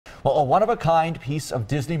Well, a one-of-a-kind piece of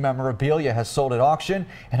Disney memorabilia has sold at auction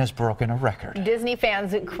and has broken a record. Disney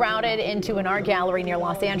fans crowded into an art gallery near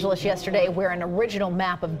Los Angeles yesterday where an original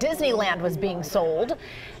map of Disneyland was being sold.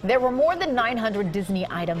 There were more than 900 Disney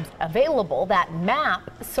items available. That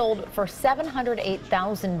map sold for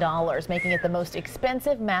 $708,000, making it the most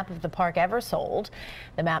expensive map of the park ever sold.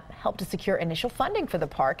 The map helped to secure initial funding for the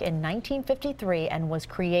park in 1953 and was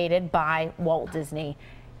created by Walt Disney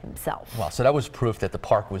himself. Well, so that was proof that the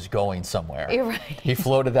park was going somewhere. You're right. He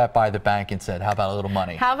floated that by the bank and said, how about a little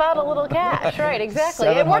money? How about a little cash? Right, exactly.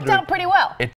 It worked out pretty well.